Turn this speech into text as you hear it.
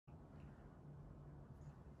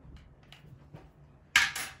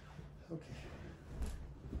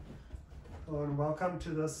Hello and welcome to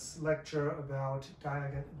this lecture about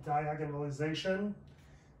diagonalization.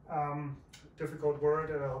 Difficult word,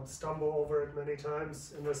 and I'll stumble over it many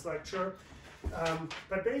times in this lecture.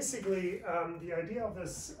 But basically, the idea of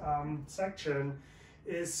this section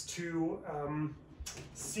is to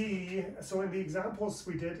see, so in the examples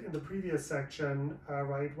we did in the previous section,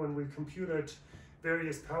 right, when we computed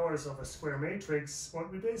various powers of a square matrix,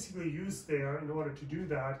 what we basically use there in order to do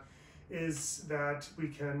that is that we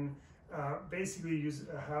can basically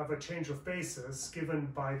have a change of basis given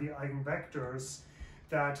by the eigenvectors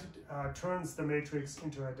that turns the matrix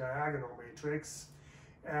into a diagonal matrix.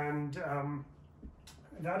 And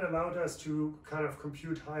that allowed us to kind of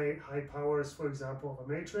compute high powers, for example, of a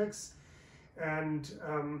matrix. And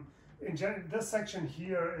this section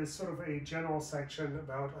here is sort of a general section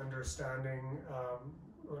about understanding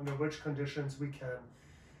under which conditions we can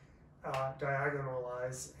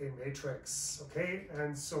diagonalize a matrix. Okay,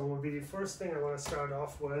 and so the first thing I want to start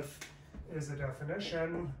off with is a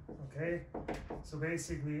definition. Okay, so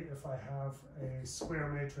basically, if I have a square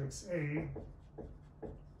matrix A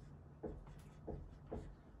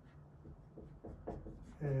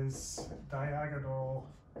is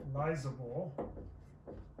diagonalizable,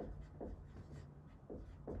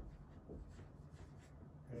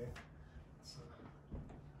 okay, it's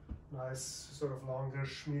a nice sort of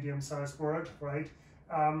longish medium-sized word, right?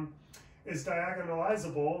 Is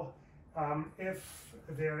diagonalizable if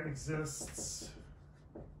there exists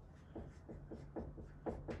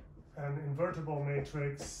an invertible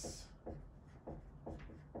matrix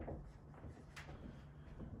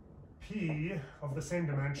P of the same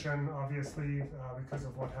dimension, obviously, because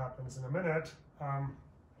of what happens in a minute,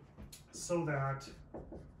 so that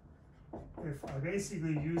if I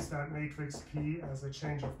basically use that matrix P as a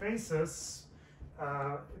change of basis,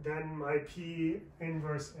 then my P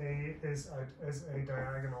inverse A is a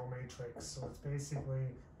diagonal matrix. So it's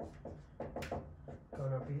basically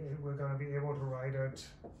we're gonna be able to write it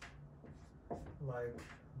like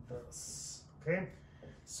this. Okay,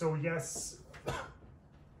 so yes,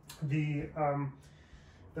 the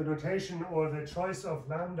notation or the choice of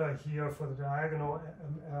lambda here for the diagonal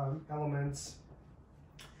elements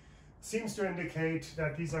seems to indicate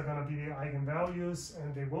that these are going to be the eigenvalues,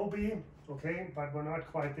 and they will be, okay, but we're not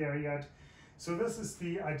quite there yet. So this is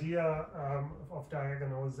the idea of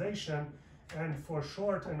diagonalization, and for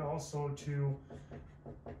short and also to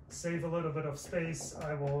save a little bit of space,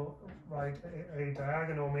 I will write a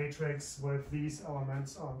diagonal matrix with these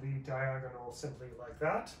elements on the diagonal simply like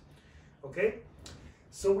that. Okay,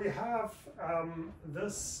 so we have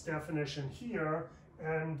this definition here,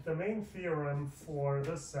 and the main theorem for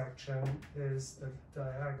this section is the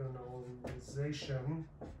diagonalization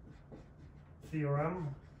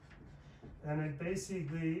theorem, and it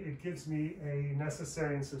gives me a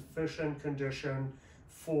necessary and sufficient condition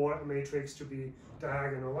for a matrix to be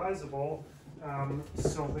diagonalizable.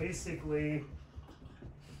 So basically,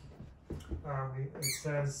 it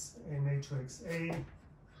says a matrix A,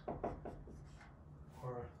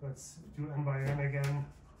 or let's do n by n again,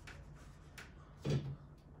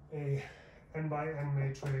 a n by n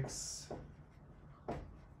matrix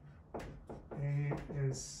A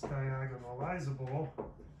is diagonalizable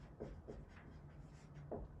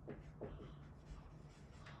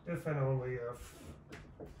if and only if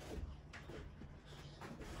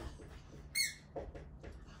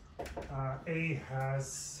A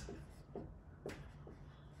has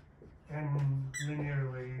n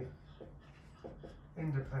linearly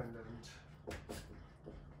independent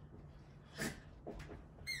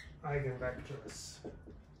eigenvectors.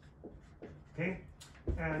 Okay,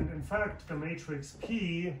 and in fact, the matrix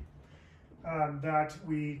P that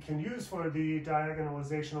we can use for the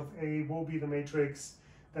diagonalization of A will be the matrix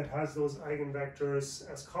that has those eigenvectors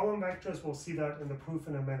as column vectors. We'll see that in the proof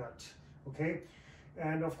in a minute. Okay,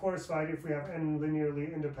 and of course, right, if we have n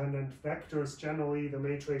linearly independent vectors, generally the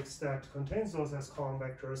matrix that contains those as column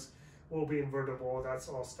vectors will be invertible. That's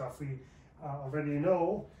all stuff we already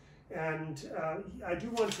know. And I do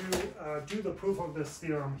want to do the proof of this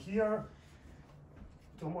theorem here.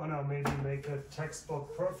 Don't want to maybe make it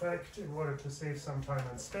textbook perfect in order to save some time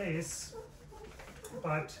and space.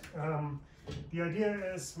 But the idea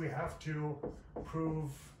is we have to prove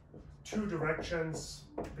two directions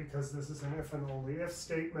because this is an if and only if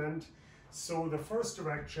statement. So the first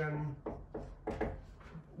direction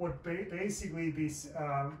would basically be,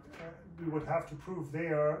 we would have to prove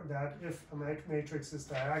there that if a matrix is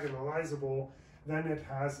diagonalizable, then it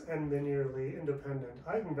has n linearly independent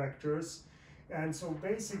eigenvectors. And so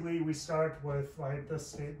basically we start with, right, this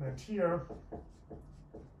statement here.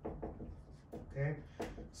 Okay,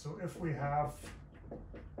 so if we have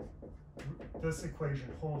this equation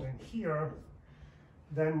holding here,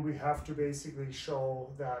 then we have to basically show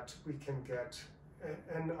that we can get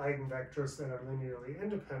n eigenvectors that are linearly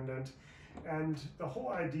independent. And the whole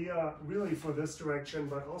idea really for this direction,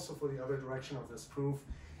 but also for the other direction of this proof,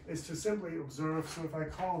 is to simply observe. So if I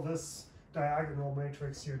call this diagonal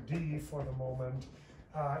matrix here D for the moment,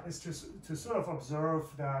 is to sort of observe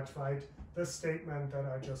that, right, this statement that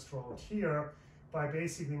I just wrote here, by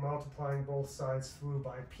basically multiplying both sides through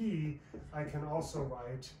by P, I can also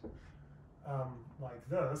write like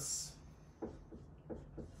this.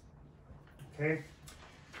 Okay,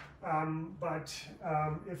 but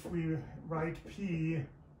if we write P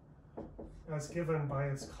as given by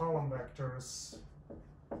its column vectors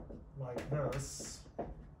like this,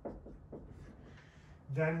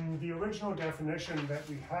 then the original definition that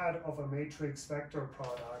we had of a matrix vector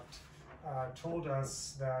product told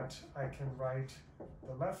us that I can write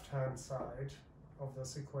the left-hand side of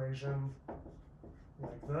this equation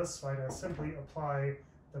like this, right? I simply apply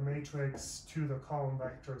the matrix to the column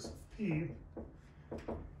vectors of P.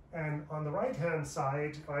 And on the right-hand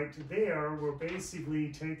side, right there, we're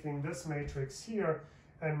basically taking this matrix here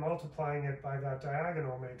and multiplying it by that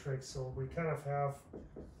diagonal matrix. So we kind of have,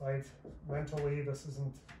 right, mentally, this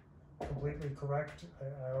isn't completely correct.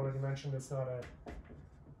 I already mentioned it's not a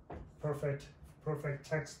perfect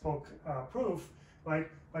textbook proof, right?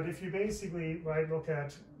 But if you basically, right, look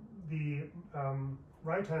at the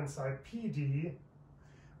right-hand side PD,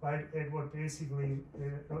 right, it would basically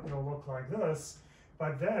look like this.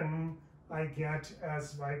 But then I get,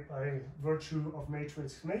 as right by virtue of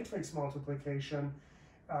matrix multiplication,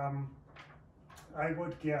 I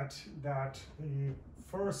would get that the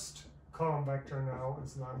first column vector now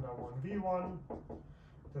is lambda 1v1,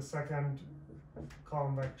 the second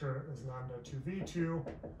column vector is lambda 2v2,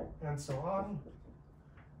 and so on.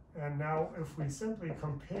 And now if we simply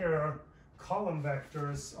compare column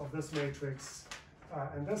vectors of this matrix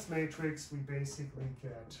and this matrix, we basically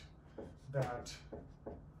get that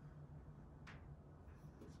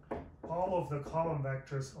all of the column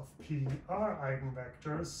vectors of P are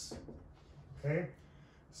eigenvectors. Okay,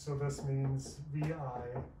 so this means Vi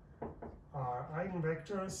are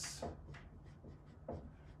eigenvectors.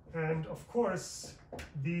 And of course,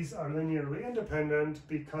 these are linearly independent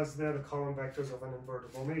because they're the column vectors of an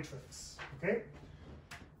invertible matrix. Okay,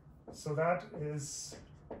 so that is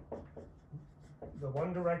the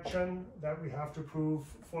one direction that we have to prove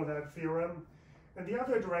for that theorem. And the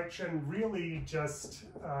other direction really just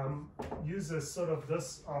uses sort of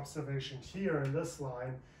this observation here in this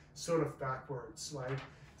line sort of backwards, right?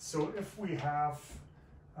 So if we have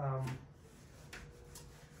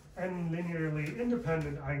n linearly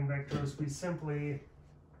independent eigenvectors, we simply,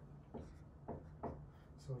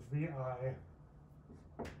 so Vi are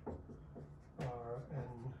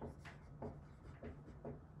n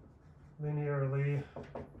linearly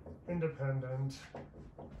independent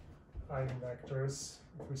eigenvectors,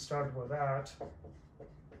 if we start with that,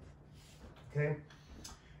 okay,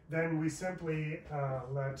 then we simply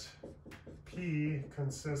let P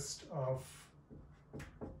consist of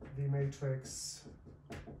the matrix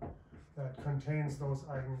that contains those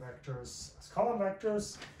eigenvectors as column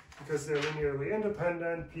vectors, because they're linearly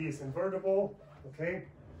independent. P is invertible, okay,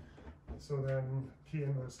 so then P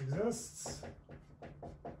inverse exists,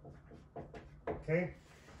 okay.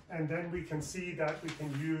 And then we can see that we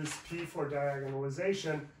can use P for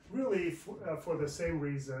diagonalization really for the same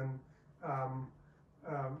reason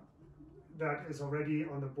that is already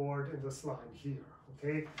on the board in this line here,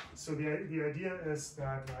 okay? So the idea is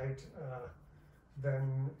that, right,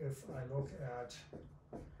 then if I look at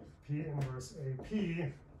P inverse AP,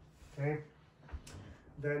 okay,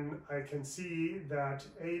 then I can see that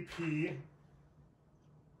AP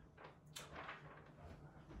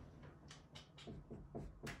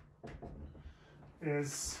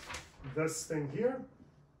is this thing here,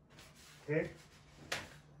 okay?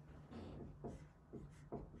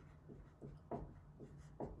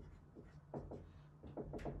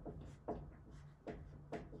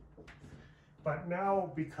 But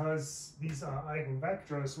now, because these are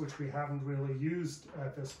eigenvectors, which we haven't really used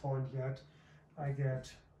at this point yet, I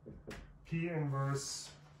get P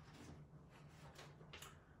inverse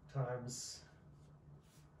times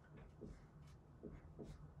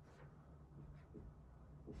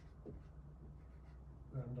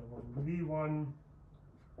lambda 1v1,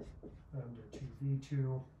 lambda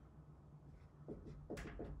 2v2,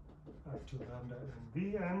 up to lambda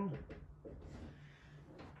n vn.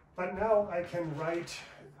 But now I can write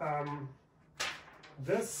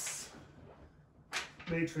this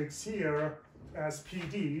matrix here as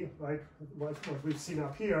PD, right, what we've seen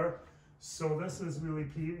up here. So this is really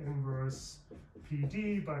P inverse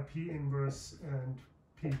PD by P inverse and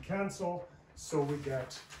P cancel. So we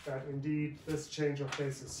get that indeed this change of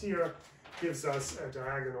basis here gives us a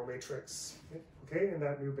diagonal matrix, okay, in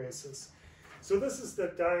that new basis. So this is the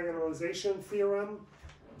diagonalization theorem,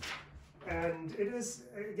 and it is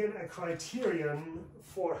again a criterion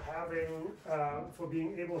for having for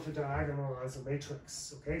being able to diagonalize a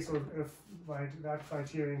matrix. Okay, so if that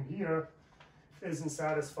criterion here isn't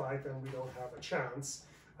satisfied, then we don't have a chance.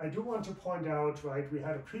 I do want to point out, right, we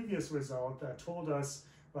had a previous result that told us,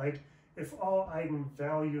 right, if all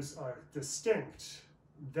eigenvalues are distinct,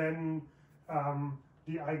 then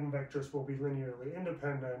the eigenvectors will be linearly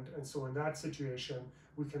independent, and so in that situation,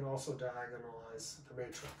 we can also diagonalize the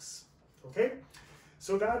matrix. Okay,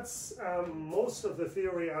 so that's most of the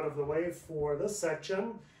theory out of the way for this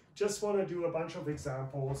section. Just want to do a bunch of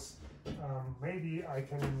examples. Maybe I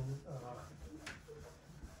can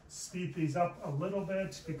speed these up a little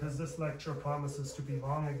bit because this lecture promises to be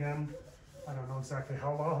long again. I don't know exactly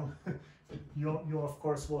how long. You of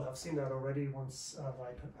course will have seen that already once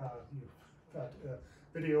that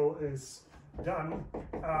video is done.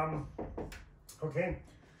 Okay,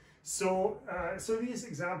 so these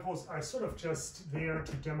examples are sort of just there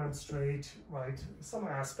to demonstrate, right, some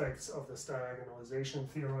aspects of this diagonalization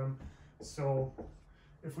theorem. So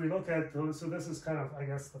if we look at those, so this is kind of, I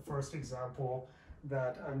guess, the first example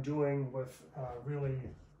that I'm doing with really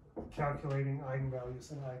calculating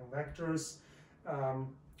eigenvalues and eigenvectors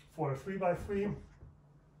for a 3x3.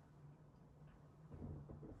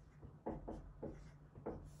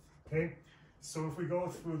 Okay, so if we go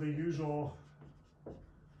through the usual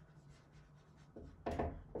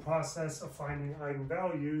process of finding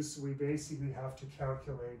eigenvalues, we basically have to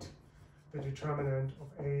calculate the determinant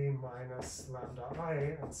of A minus lambda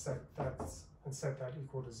I and set that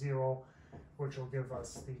equal to 0, which will give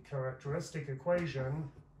us the characteristic equation.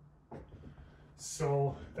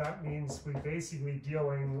 So that means we're basically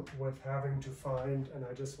dealing with having to find, and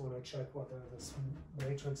I just want to check whether this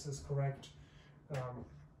matrix is correct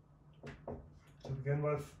to begin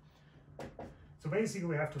with. So basically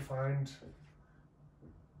we have to find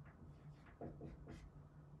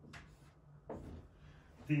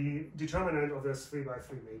the determinant of this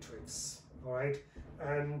 3x3 matrix, all right?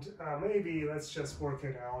 And maybe let's just work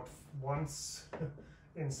it out once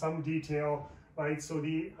in some detail, right? So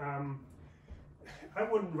I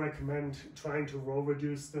wouldn't recommend trying to row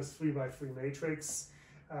reduce this 3x3 matrix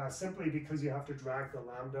simply because you have to drag the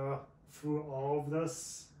lambda through all of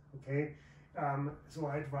this, okay? So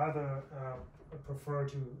I'd rather prefer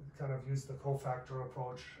to kind of use the cofactor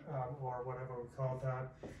approach or whatever we call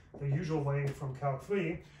that, the usual way from Calc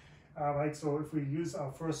 3, right? So if we use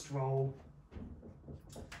our first row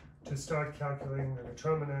to start calculating the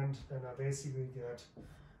determinant, then I basically get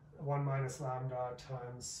 1 minus lambda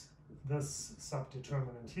times this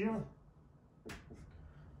subdeterminant here.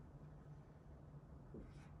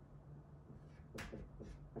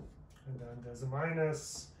 And then there's a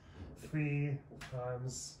minus 3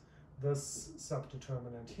 times this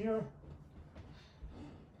subdeterminant here.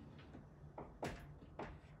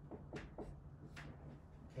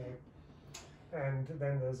 Okay. And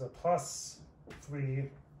then there's a plus 3,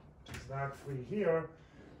 which is that 3 here,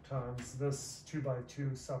 times this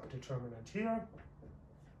 2x2 subdeterminant here.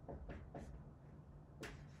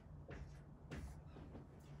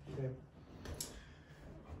 Okay.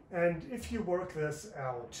 And if you work this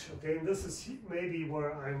out, okay, and this is maybe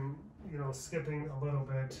where I'm, skipping a little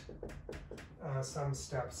bit some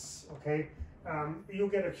steps, okay, you'll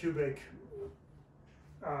get a cubic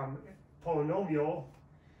polynomial.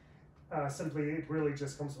 Simply, it really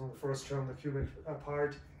just comes from the first term, the cubic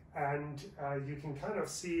part, and you can kind of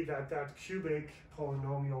see that cubic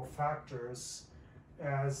polynomial factors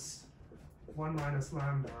as 1 minus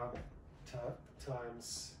lambda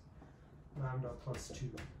times lambda plus 2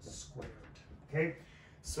 squared, okay?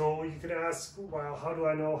 So you could ask, well, how do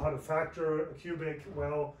I know how to factor a cubic?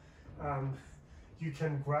 Well, you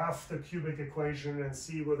can graph the cubic equation and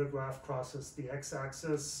see where the graph crosses the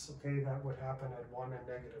x-axis, okay? That would happen at 1 and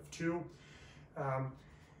 -2.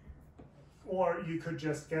 Or you could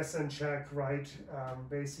just guess and check, right?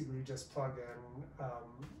 Basically just plug in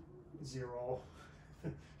 0.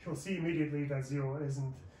 You'll see immediately that 0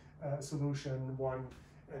 isn't solution 1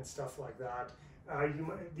 and stuff like that.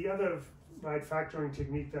 The other factoring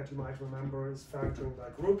technique that you might remember is factoring by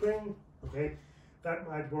grouping, okay? That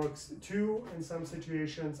might work too in some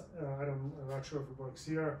situations. I'm not sure if it works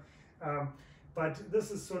here. But this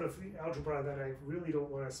is sort of the algebra that I really don't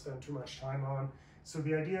want to spend too much time on. So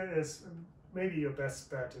the idea is maybe your best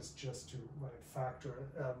bet is just to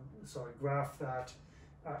graph that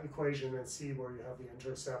equation and see where you have the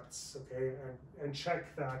intercepts, okay, and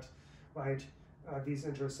check that, right, these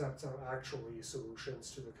intercepts are actually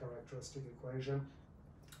solutions to the characteristic equation.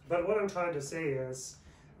 But what I'm trying to say is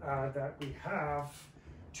that we have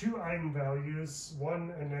two eigenvalues,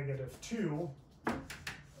 1 and -2,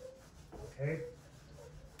 okay?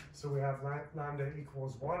 So we have lambda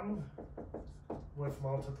equals 1 with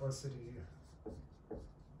multiplicity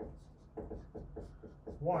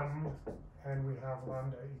 1, and we have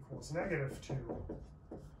lambda equals -2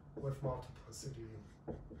 with multiplicity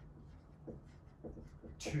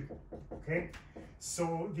 2, okay?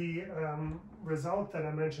 So the result that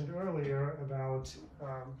I mentioned earlier about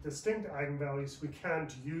distinct eigenvalues, we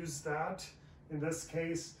can't use that in this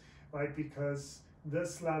case, right? Because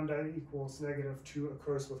this lambda equals -2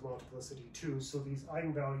 occurs with multiplicity 2, so these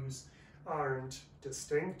eigenvalues aren't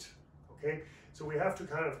distinct, okay? So we have to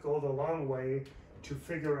kind of go the long way to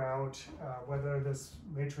figure out whether this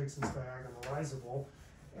matrix is diagonalizable.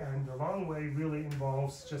 And the long way really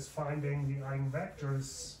involves just finding the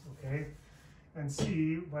eigenvectors, okay, and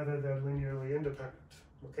see whether they're linearly independent,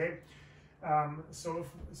 okay? So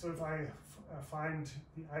if I find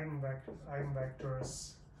the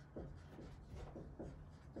eigenvectors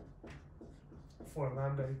for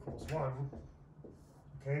lambda equals 1,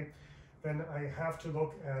 okay, then I have to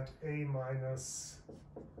look at A minus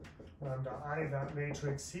lambda I, that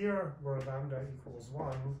matrix here, where lambda equals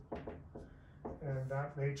 1, and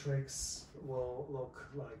that matrix will look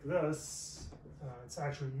like this. It's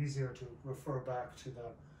actually easier to refer back to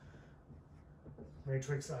the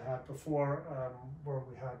matrix I had before, where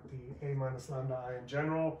we had the A minus lambda I in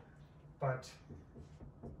general, but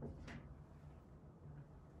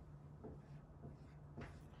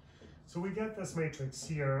so we get this matrix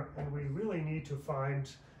here, and we really need to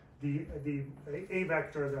find the A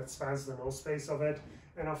vector that spans the null space of it.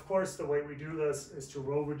 And of course, the way we do this is to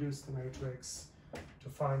row reduce the matrix to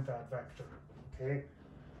find that vector, okay?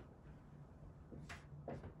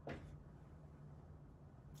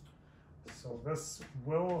 So this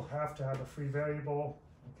will have to have a free variable,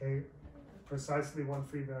 okay? Precisely one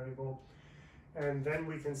free variable. And then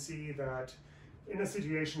we can see that in a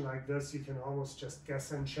situation like this, you can almost just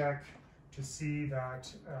guess and check to see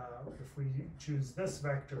that if we choose this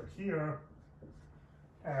vector here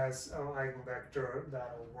as an eigenvector,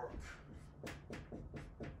 that'll work.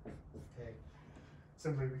 Okay,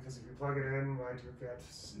 simply because if you plug it in, right, you get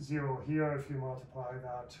 0 here if you multiply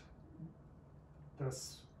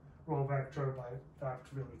this row vector by that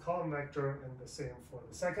really column vector, and the same for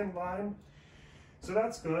the second line. So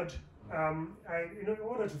that's good. In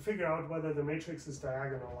order to figure out whether the matrix is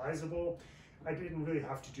diagonalizable, I didn't really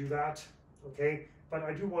have to do that, okay? But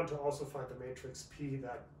I do want to also find the matrix P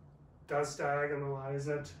that does diagonalize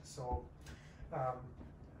it, so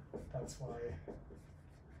that's why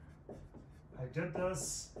I did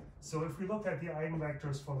this. So if we look at the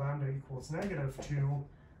eigenvectors for lambda equals -2,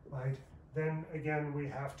 right, then again we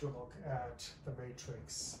have to look at the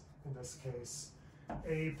matrix, in this case,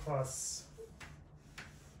 A plus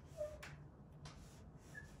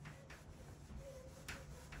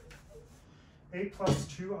A plus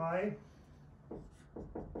 2i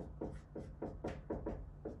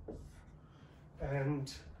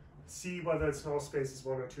and see whether its null space is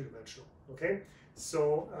 1 or 2 dimensional, okay?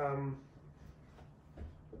 So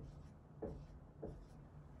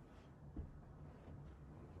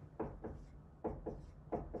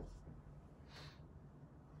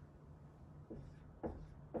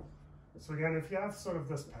so again, if you have sort of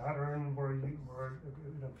this pattern where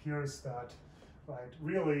it appears that, right,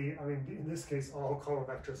 really, I mean, in this case, all column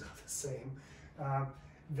vectors are the same,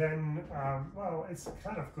 then, well, it's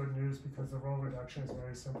kind of good news because the row reduction is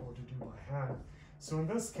very simple to do by hand. So in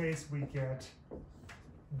this case, we get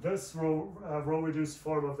this row reduced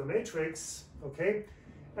form of the matrix, okay?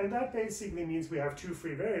 And that basically means we have 2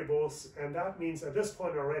 free variables, and that means at this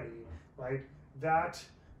point already, right, that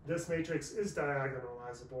this matrix is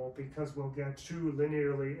diagonalizable because we'll get 2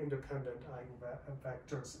 linearly independent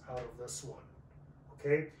eigenvectors out of this one,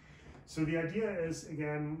 okay? So the idea is,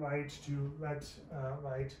 again, right, to let,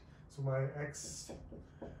 right, so my x2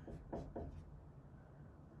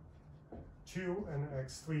 and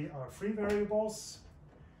x3 are free variables,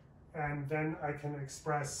 and then I can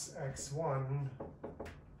express x1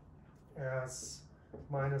 as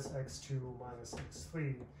minus x2 minus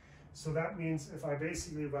x3. So that means if I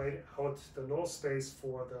basically write out the null space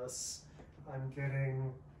for this, I'm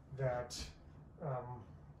getting that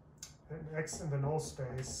an x in the null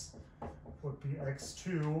space would be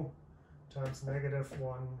x2 times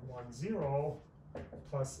 -1, 1, 0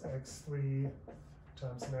 plus x3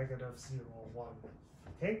 times -0, 1.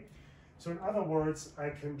 Okay, So in other words,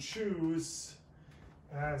 I can choose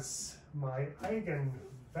as my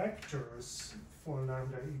eigenvectors for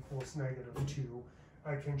lambda equals -2,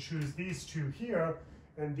 I can choose these two here,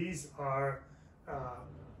 and these are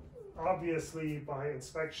obviously by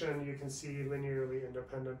inspection you can see linearly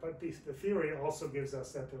independent, but the theory also gives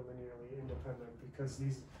us that they're linearly independent because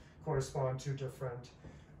these correspond to different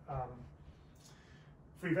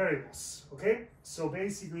free variables. Okay, so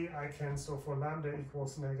basically I can, so for lambda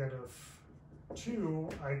equals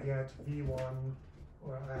 -2, I get v1,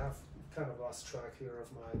 or I have kind of lost track here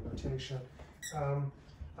of my notation.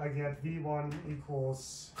 I get v1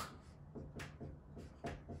 equals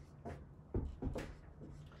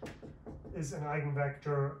is an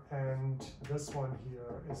eigenvector, and this one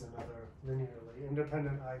here is another linearly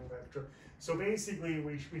independent eigenvector. So basically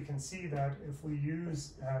we can see that if we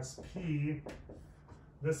use as P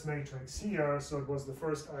this matrix here, so it was the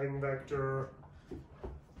first eigenvector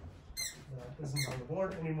that isn't on the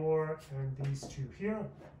board anymore, and these two here.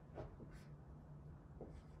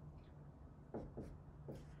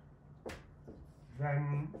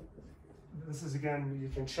 Then this is, again, you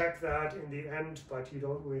can check that in the end, but you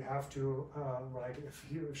don't really have to write if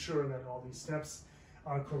you're sure that all these steps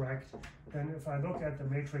are correct. Then if I look at the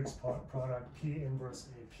matrix product P inverse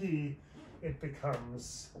AP, it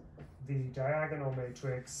becomes the diagonal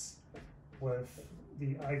matrix with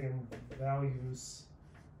the eigenvalues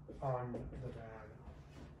on the diagonal.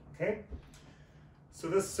 Okay? So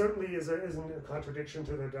this certainly isn't a contradiction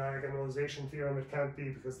to the diagonalization theorem. It can't be,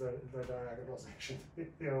 because the diagonalization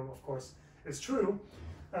theorem, of course, is true.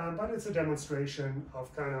 But it's a demonstration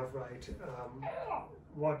of kind of,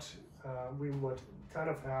 what we would kind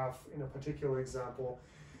of have in a particular example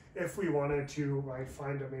if we wanted to,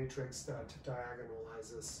 find a matrix that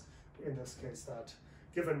diagonalizes, in this case, that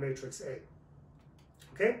given matrix A.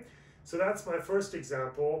 Okay, so that's my first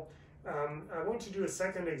example. I want to do a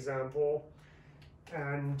second example,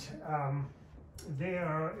 and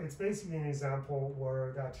there it's basically an example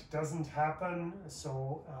where that doesn't happen.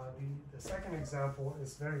 So the second example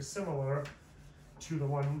is very similar to the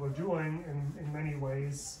one we're doing in many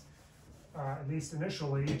ways, at least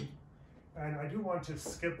initially. And I do want to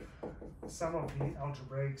skip some of the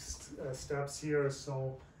algebraic steps here.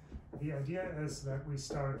 So the idea is that we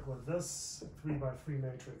start with this 3x3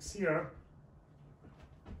 matrix here.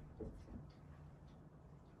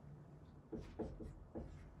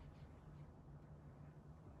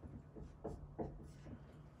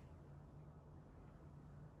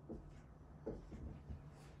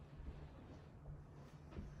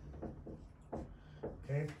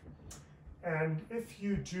 Okay. And if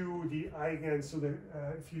you do the eigen, so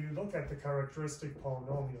if you look at the characteristic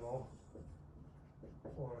polynomial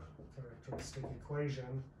or characteristic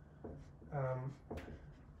equation,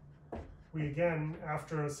 we again,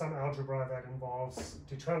 after some algebra that involves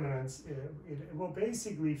determinants, it will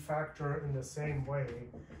basically factor in the same way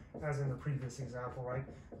as in the previous example, right?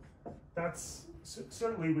 That's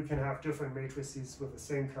certainly we can have different matrices with the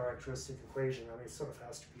same characteristic equation. I mean, it sort of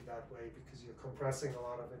has to be that way because you're compressing a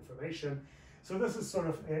lot of information. So this is sort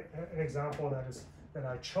of an example that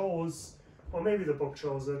I chose, or maybe the book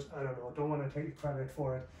chose it. I don't know. Don't want to take credit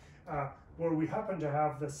for it. Where we happen to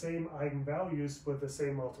have the same eigenvalues with the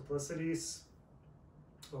same multiplicities.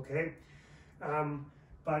 Okay,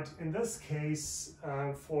 but in this case,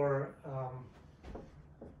 for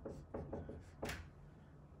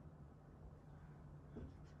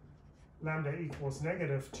lambda equals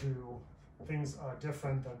 -2, things are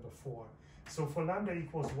different than before. So for lambda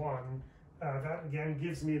equals 1, that again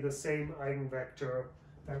gives me the same eigenvector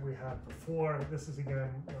that we had before. This is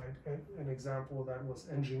again an example that was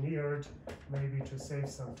engineered maybe to save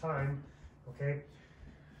some time. Okay.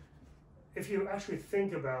 If you actually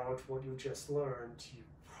think about what you just learned, you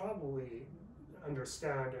probably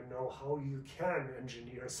understand and know how you can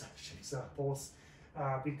engineer such examples.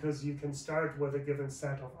 Because you can start with a given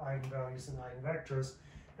set of eigenvalues and eigenvectors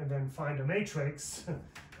and then find a matrix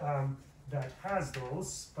that has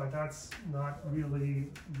those, but that's not really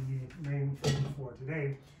the main thing for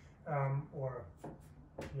today.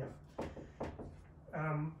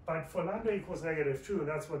 But for lambda equals -2,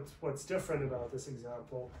 that's what's different about this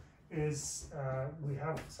example, is we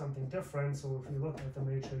have something different. So if we look at the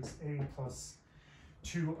matrix A plus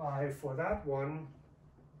 2i for that one,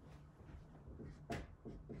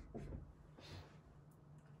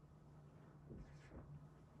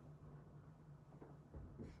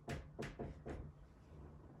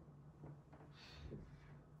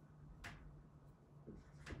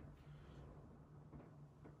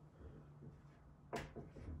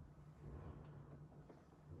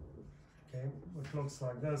 okay, which looks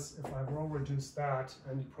like this. If I row reduce that,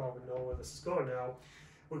 and you probably know where this is going now,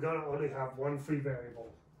 we're going to only have one free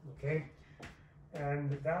variable, okay?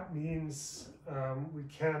 And that means we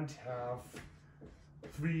can't have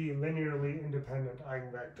three linearly independent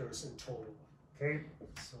eigenvectors in total, okay?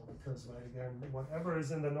 So because, right, again, whatever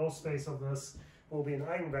is in the null space of this will be an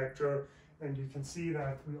eigenvector, and you can see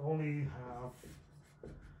that we only have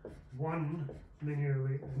one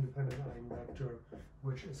linearly independent eigenvector,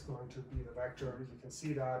 which is going to be the vector. You can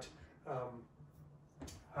see that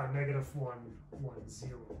 -1, 1,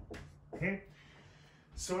 0. Okay.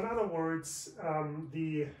 So in other words,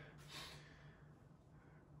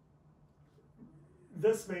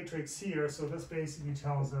 this matrix here. So this basically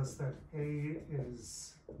tells us that A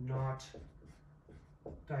is not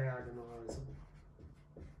diagonalizable.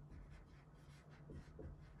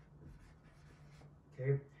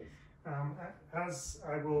 Okay. As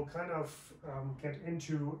I will kind of get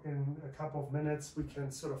into in a couple of minutes, we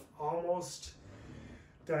can sort of almost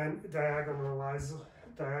diagonalize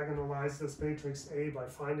this matrix A by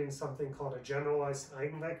finding something called a generalized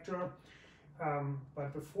eigenvector.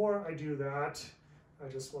 But before I do that, I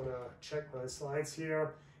just want to check my slides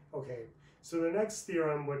here. Okay, so the next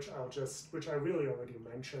theorem, which I really already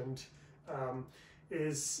mentioned,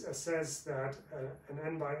 says that an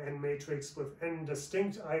n by n matrix with n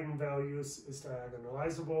distinct eigenvalues is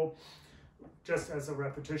diagonalizable. Just as a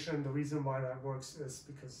repetition, the reason why that works is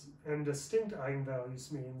because n distinct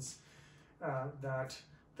eigenvalues means that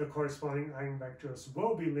the corresponding eigenvectors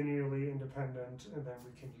will be linearly independent, and then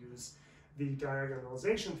we can use the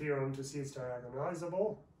diagonalization theorem to see it's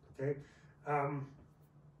diagonalizable. Okay.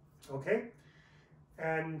 Okay.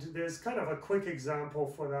 And there's kind of a quick example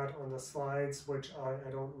for that on the slides, which I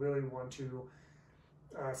don't really want to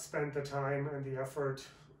spend the time and the effort,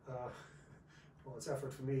 well, it's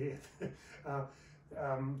effort for me,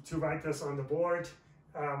 to write this on the board.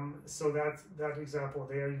 So that example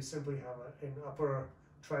there, you simply have an upper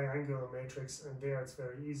triangular matrix, and there it's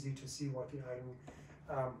very easy to see what the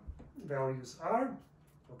eigenvalues are.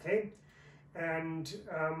 Okay, and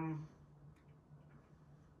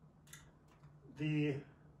the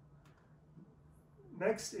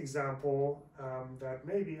next example that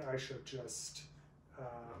maybe I should just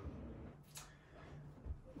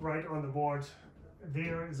write on the board,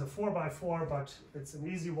 there is a 4x4, but it's an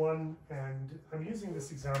easy one, and I'm using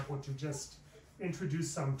this example to just introduce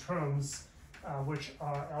some terms which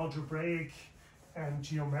are algebraic and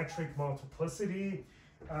geometric multiplicity.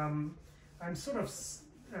 I'm sort of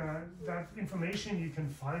that information, you can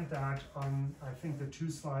find that on, I think, the 2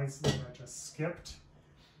 slides that I just skipped.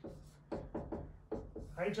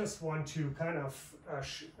 I just want to kind of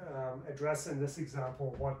address in this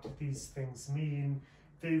example what these things mean.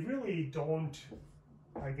 They really don't,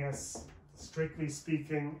 I guess, strictly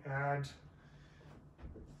speaking, add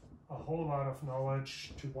a whole lot of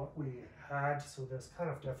knowledge to what we had. So there's kind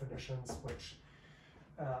of definitions which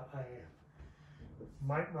I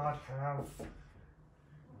might not have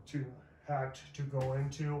had to go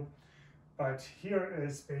into, but here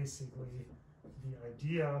is basically the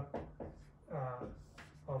idea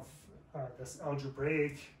of this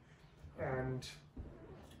algebraic and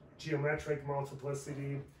geometric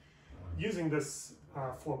multiplicity using this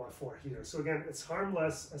 4x4 here. So again, it's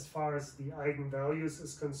harmless as far as the eigenvalues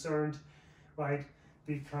is concerned, right?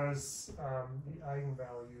 Because the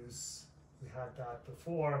eigenvalues, we had that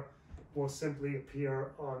before, will simply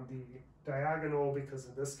appear on the diagonal, because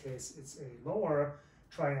in this case it's a lower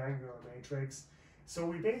triangular matrix. So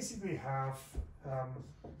we basically have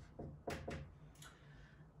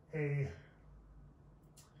a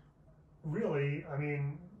really, I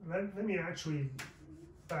mean, let me actually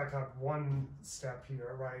back up one step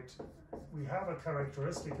here, right? We have a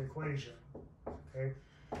characteristic equation, okay?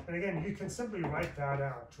 And again, you can simply write that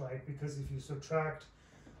out, right? Because if you subtract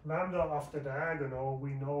lambda off the diagonal,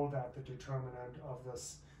 we know that the determinant of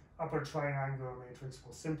this upper triangular matrix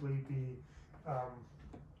will simply be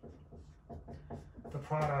the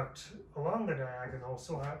product along the diagonal.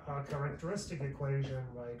 So our characteristic equation,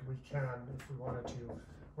 right, we can, if we wanted to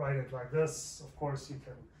write it like this, of course you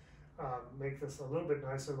can make this a little bit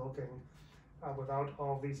nicer looking without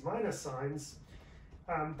all these minus signs.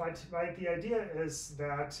 But right, the idea is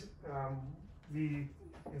that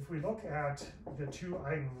if we look at the 2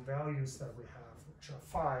 eigenvalues that we have, which are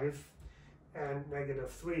 5 and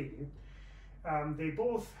 -3, they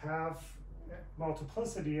both have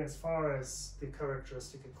multiplicity as far as the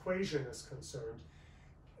characteristic equation is concerned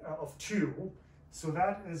of 2. So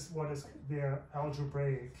that is what is their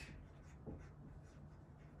algebraic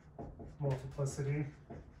multiplicity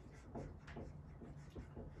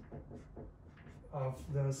of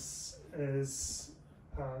this is,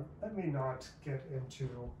 let me not get into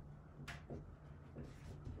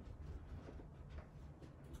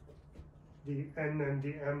the n and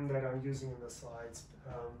the m that I'm using in the slides.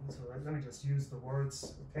 So let me just use the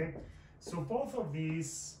words, okay? So both of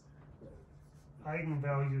these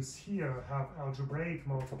eigenvalues here have algebraic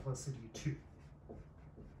multiplicity 2.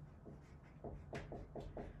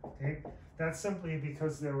 Okay, that's simply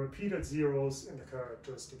because they're repeated zeros in the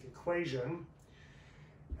characteristic equation.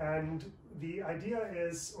 And the idea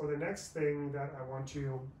is, or the next thing that I want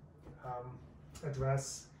to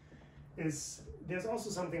address is there's also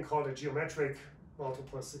something called a geometric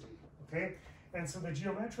multiplicity, okay? And so the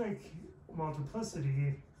geometric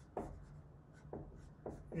multiplicity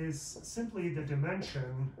is simply the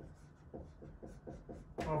dimension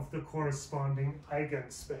of the corresponding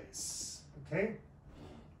eigenspace, okay?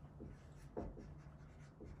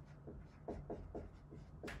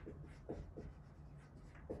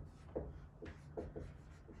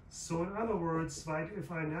 So in other words, right, if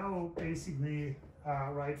I now basically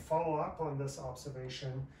follow up on this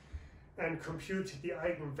observation and compute the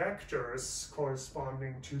eigenvectors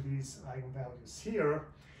corresponding to these eigenvalues here,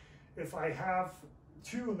 if I have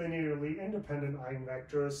two linearly independent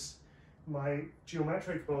eigenvectors, my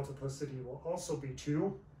geometric multiplicity will also be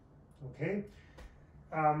 2, okay?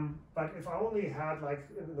 But if I only had, like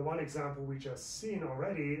in the one example we just seen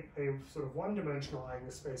already, a sort of one-dimensional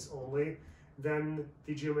eigenspace only, then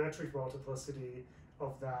the geometric multiplicity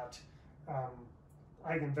of that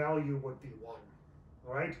eigenvalue would be 1,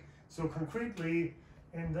 all right? So concretely,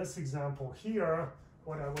 in this example here,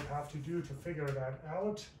 what I would have to do to figure that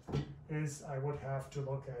out is I would have to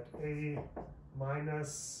look at a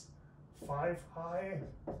minus 5i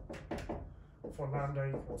for lambda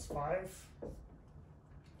equals 5,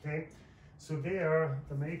 okay? So there,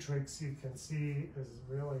 the matrix you can see is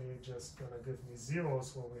really just going to give me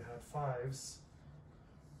zeros where we had 5s.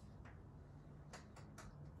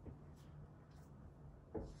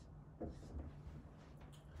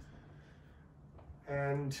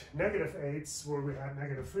 And negative 8s where we had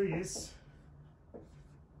negative 3s.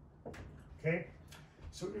 Okay,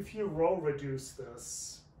 so if you row reduce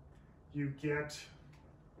this, you get,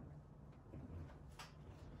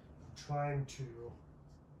 trying to,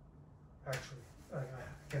 actually, I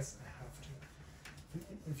guess I have to.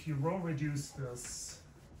 If you row reduce this,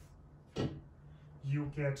 you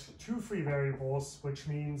get 2 free variables, which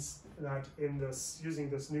means that in this, using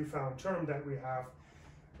this newfound term that we have,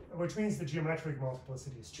 which means the geometric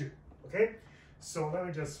multiplicity is 2, okay? So let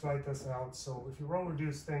me just write this out. So if you row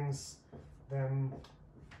reduce things, then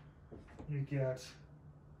you get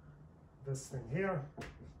this thing here.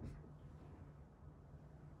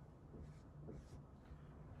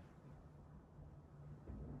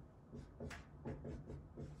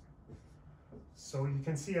 So you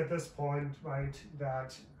can see at this point, right,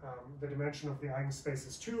 that the dimension of the eigenspace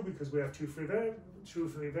is 2 because we have two free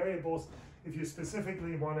variables. If you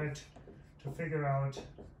specifically wanted to figure out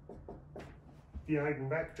the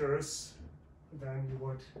eigenvectors, then you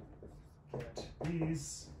would get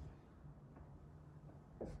these,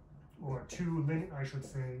 or two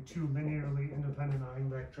linearly independent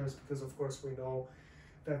eigenvectors, because of course we know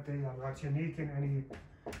that they are not unique in any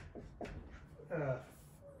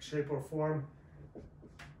shape or form.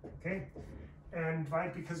 Okay, and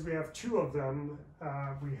right, because we have 2 of them,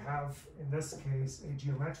 we have, in this case, a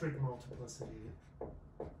geometric multiplicity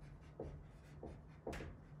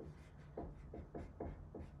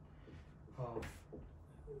of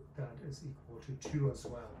that is equal to 2 as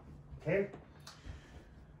well. Okay,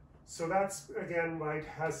 so that's, again, right,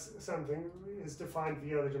 has something, is defined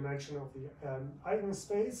via the dimension of the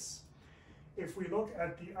eigenspace. If we look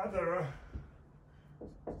at the other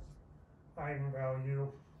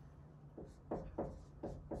eigenvalue,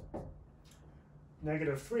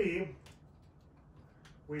 negative 3,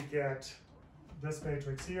 we get this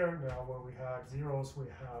matrix here. Now where we had zeros, we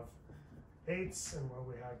have 8s, and where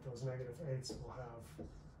we had those negative 8s, we'll have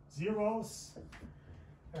zeros.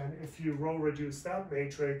 And if you row reduce that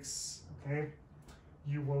matrix, okay,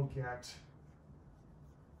 you will get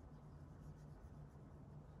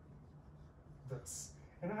this.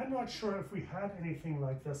 And I'm not sure if we had anything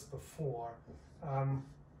like this before.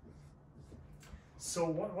 So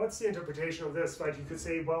what's the interpretation of this, right? You could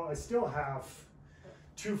say, well, I still have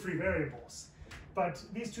 2 free variables, but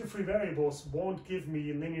these 2 free variables won't give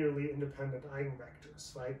me linearly independent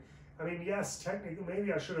eigenvectors, right? I mean, yes, technically,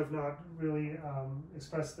 maybe I should have not really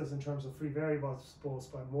expressed this in terms of free variables,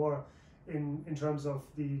 but more in terms of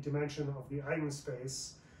the dimension of the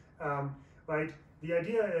eigenspace, right? The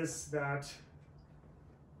idea is that,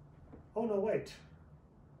 oh no, wait,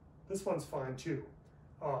 this one's fine too.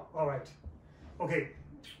 Oh, all right. Okay.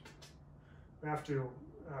 I have to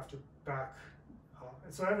back.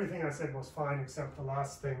 So everything I said was fine except the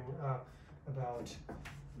last thing about.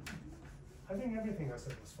 I think everything I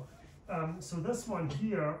said was fine. So this one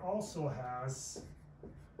here also has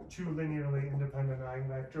two linearly independent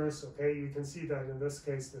eigenvectors. Okay, you can see that in this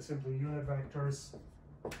case they're simply unit vectors.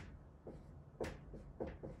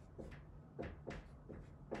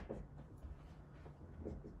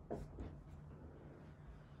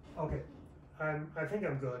 Okay, I think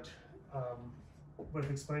I'm good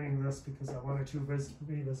with explaining this because I wanted to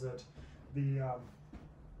revisit the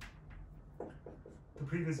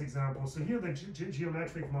previous example. So here the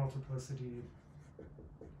geometric multiplicity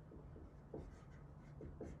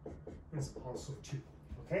is also 2,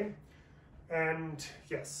 okay? And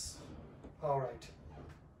yes, all right.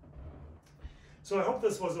 So I hope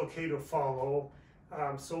this was okay to follow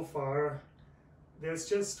so far. There's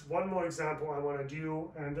just one more example I want to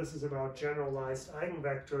do, and this is about generalized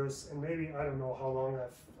eigenvectors, and maybe, I don't know how long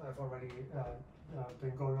I've already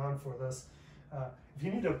been going on for this. If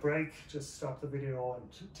you need a break, just stop the video and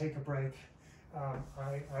take a break.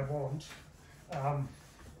 I won't.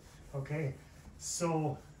 Okay,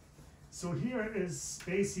 so here is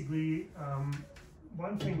basically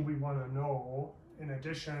one thing we want to know in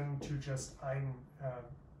addition to just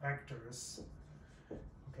eigenvectors.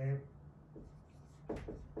 Okay.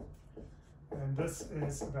 And this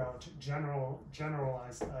is about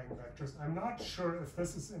generalized eigenvectors. I'm not sure if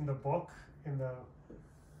this is in the book, in the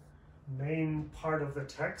main part of the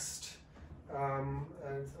text. I'm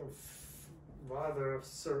rather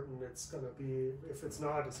certain it's going to be, if it's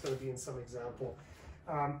not, it's going to be in some example.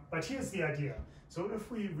 But here's the idea. So if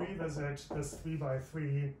we revisit this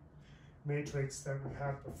 3×3 matrix that we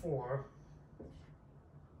had before,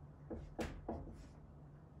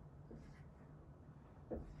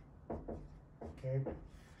 okay,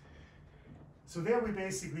 so there we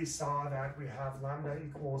basically saw that we have lambda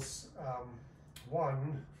equals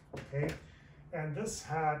 1, okay, and this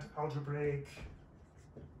had algebraic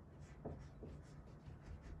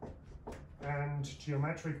and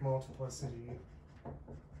geometric multiplicity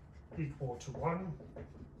equal to 1,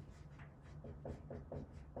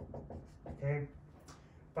 okay,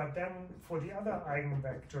 but then for the other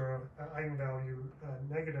eigenvector, eigenvalue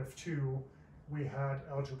 -2, we had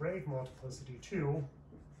algebraic multiplicity 2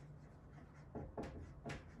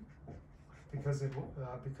 because it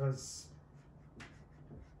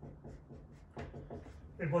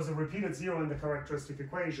was a repeated 0 in the characteristic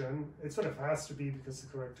equation. It sort of has to be because the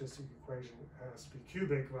characteristic equation has to be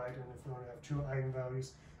cubic, right? And if we only have 2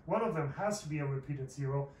 eigenvalues, one of them has to be a repeated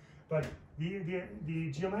 0. But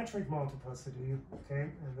the geometric multiplicity,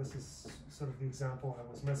 okay, and this is sort of the example I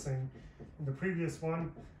was missing in the previous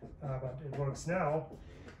one, but it works now,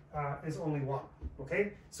 is only 1,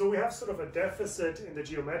 okay? So we have sort of a deficit in the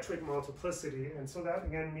geometric multiplicity, and so that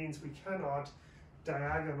again means we cannot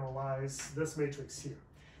diagonalize this matrix here.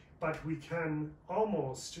 But we can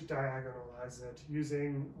almost diagonalize it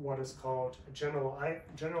using what is called a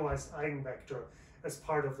generalized eigenvector as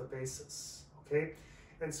part of the basis, okay?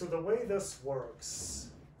 And so the way this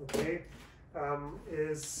works, okay,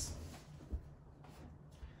 is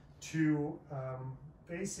to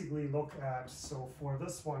basically look at, so for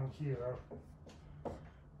this one here,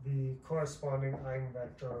 the corresponding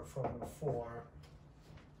eigenvector from before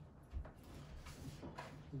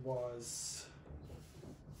was,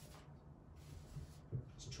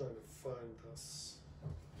 just trying to find this.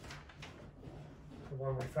 The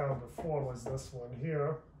one we found before was this one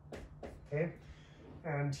here, okay?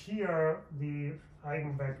 And here, the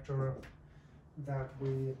eigenvector that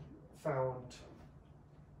we found,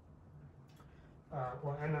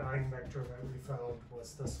 or an eigenvector that we found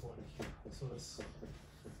was this one here. So this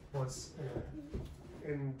was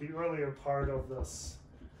in the earlier part of this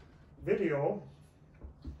video.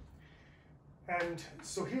 And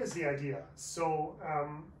so here's the idea. So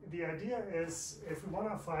the idea is, if we want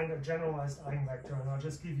to find a generalized eigenvector, and I'll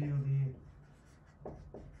just give you the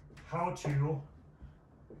how-to.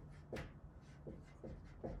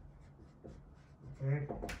 Okay,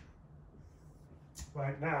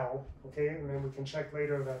 right now, okay, and then we can check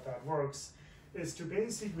later that that works, is to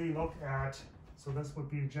basically look at, so this would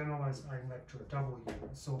be a generalized eigenvector W.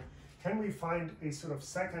 So can we find a sort of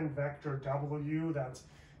second vector W that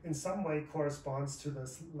in some way corresponds to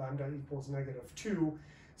this lambda equals -2?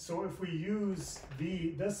 So if we use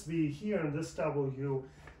this V here and this W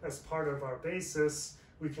as part of our basis,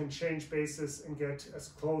 we can change basis and get as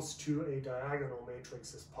close to a diagonal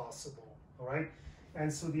matrix as possible, all right?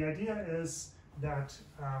 And so the idea is that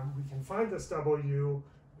we can find this W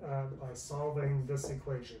by solving this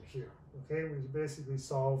equation here, Okay, we basically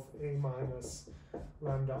solve A minus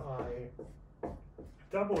lambda I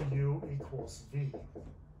W equals V.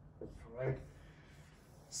 All right.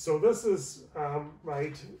 So this is,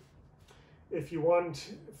 right, if you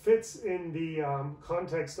want, fits in the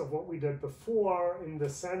context of what we did before, in the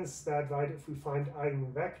sense that, right, if we find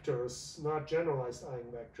eigenvectors, not generalized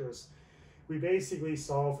eigenvectors, we basically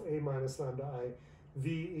solve A minus lambda I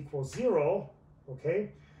V equals 0,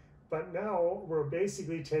 okay? But now we're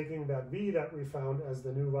basically taking that V that we found as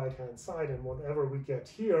the new right-hand side, and whatever we get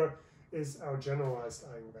here is our generalized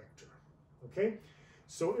eigenvector, okay?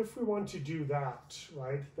 So if we want to do that,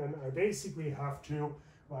 right, then I basically have to,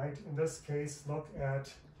 right, in this case, look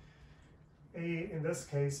at A, in this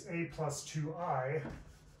case, A plus 2I,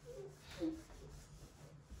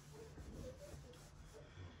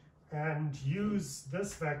 and use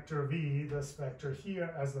this vector V, this vector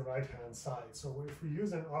here, as the right-hand side. So if we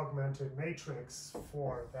use an augmented matrix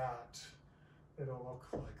for that, it'll look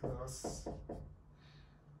like this.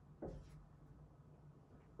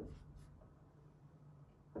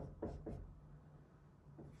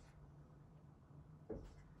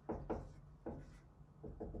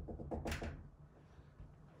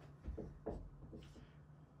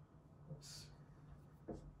 Oops.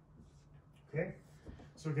 Okay.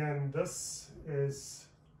 So again, this is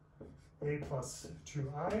A plus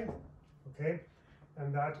 2I, okay?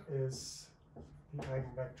 And that is the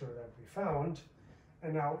eigenvector that we found.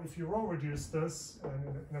 And now if you row reduce this,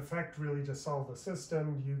 and in effect really to solve the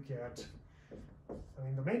system, you get, I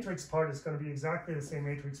mean, the matrix part is going to be exactly the same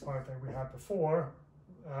matrix part that we had before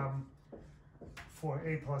for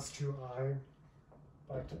A plus 2I,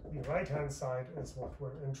 but the right-hand side is what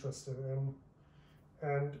we're interested in.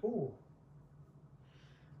 And, ooh,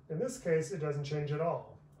 in this case, it doesn't change at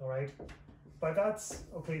all right? But that's,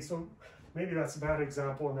 okay, so maybe that's a bad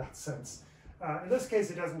example in that sense. In this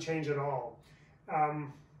case, it doesn't change at all.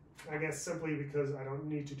 I guess simply because I don't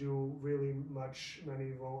need to do really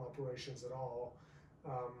many row operations at all.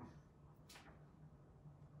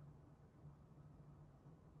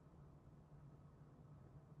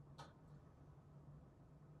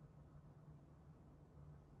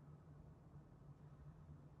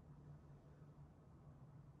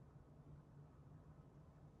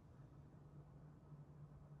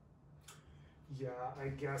 Yeah, I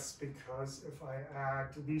guess because if I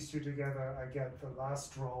add these two together, I get the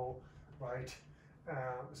last row, right?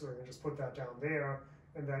 So I can just put that down there.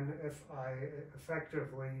 And then if I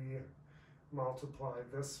effectively multiply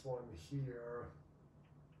this one here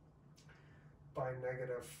by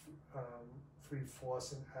negative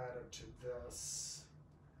 3/4 and add it to this,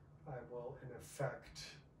 I will in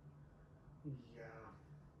effect,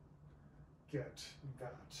 get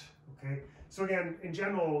that, okay? So again, in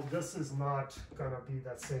general, this is not gonna be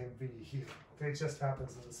that same V here, okay? It just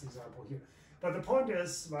happens in this example here. But the point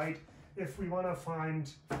is, right, if we wanna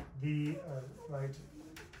find the,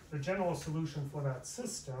 the general solution for that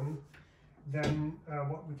system, then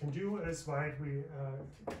what we can do is, right, we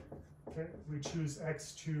choose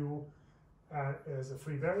x2 as a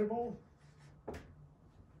free variable,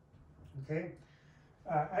 okay?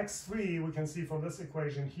 X3, we can see from this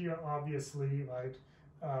equation here, obviously, right,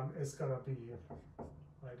 is going to be,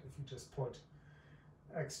 right, if you just put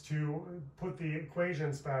x2, put the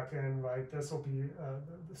equations back in, right, this will be,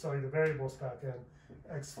 the variables back in,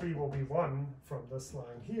 x3 will be 1 from this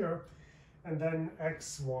line here, and then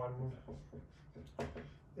x1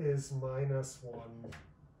 is -1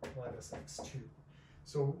 minus x2.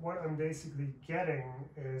 So what I'm basically getting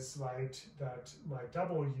is, right, that my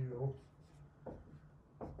w,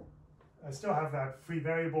 I still have that free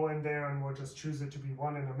variable in there, and we'll just choose it to be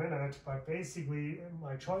 1 in a minute, but basically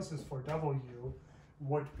my choices for w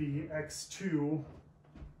would be x2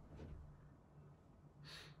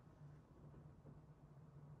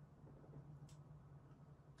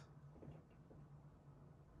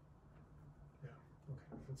 okay,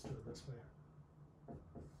 let's do it this way.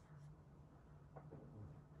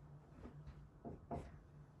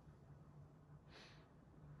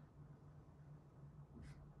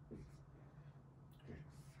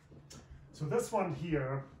 So this one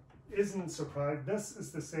here isn't surprising. This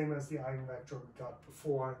is the same as the eigenvector we got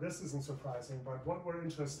before. This isn't surprising, but what we're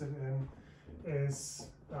interested in is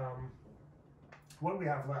what we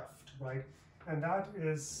have left, right? And that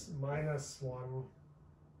is -1,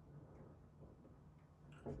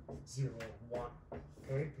 0, 1,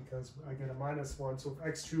 okay? Because I get a -1, so if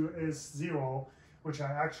x2 is 0, which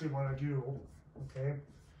I actually want to do, okay?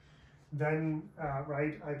 Then,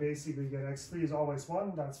 right, I basically get x3 is always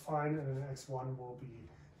 1, that's fine, and then x1 will be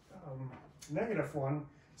 -1.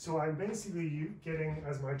 So I'm basically getting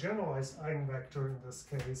as my generalized eigenvector in this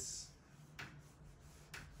case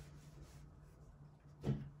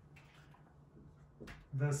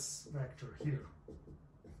this vector here.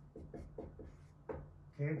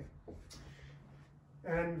 Okay?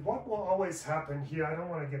 And what will always happen here, I don't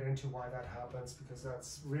want to get into why that happens because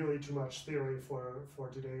that's really too much theory for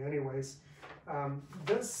today anyways.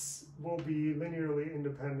 This will be linearly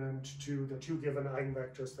independent to the two given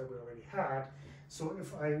eigenvectors that we already had. So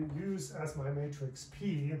if I use as my matrix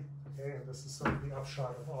P, okay, and this is sort of the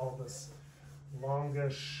upshot of all this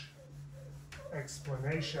longish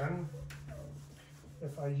explanation,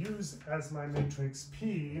 if I use as my matrix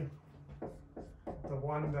P the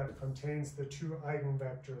one that contains the two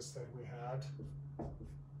eigenvectors that we had,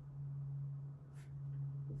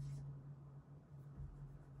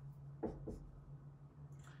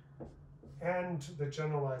 and the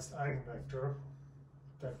generalized eigenvector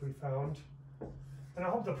that we found. And I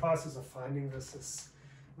hope the process of finding this is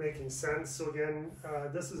making sense. So again,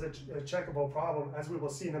 this is a checkable problem, as we will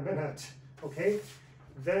see in a minute, okay?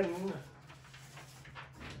 Then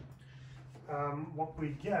what we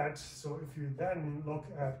get, so if you then look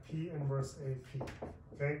at P inverse AP,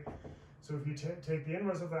 okay? So if you take the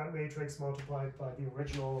inverse of that matrix, multiply it by the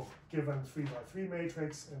original given 3 by 3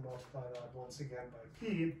 matrix, and multiply that once again by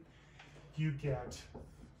P, you get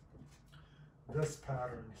this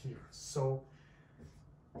pattern here. So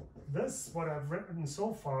this, what I've written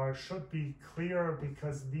so far, should be clear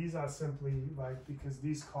because these are simply, like, because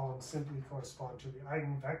these columns simply correspond to the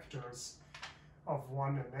eigenvectors of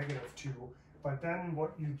 1 and negative 2. But then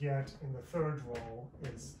what you get in the third row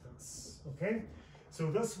is this, okay?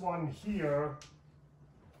 So this one here,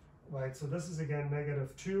 right, so this is again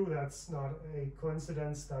negative 2. That's not a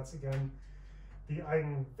coincidence. That's again the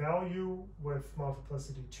eigenvalue with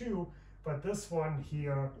multiplicity 2. But this one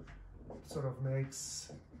here sort of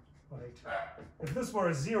makes, right, if this were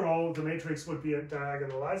a 0, the matrix would be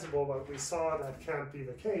diagonalizable, but we saw that can't be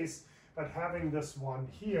the case. But having this one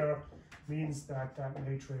here means that that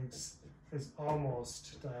matrix is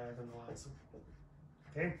almost diagonalizable,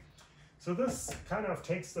 okay? So this kind of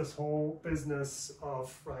takes this whole business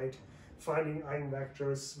of, right, finding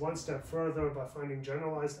eigenvectors one step further by finding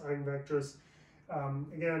generalized eigenvectors.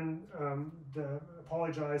 Again,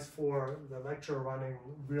 apologize for the lecture running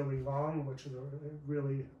really long, which it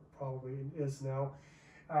really probably is now.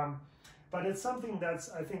 But it's something that's,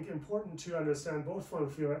 I think, important to understand both from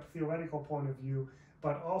a theoretical point of view,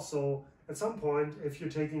 but also at some point, if you're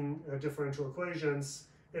taking differential equations,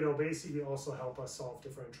 it'll basically also help us solve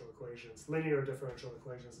differential equations, linear differential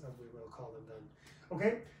equations, as we will call them then.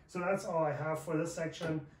 Okay, so that's all I have for this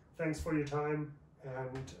section. Thanks for your time,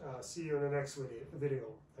 and see you in the next video.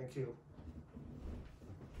 Thank you.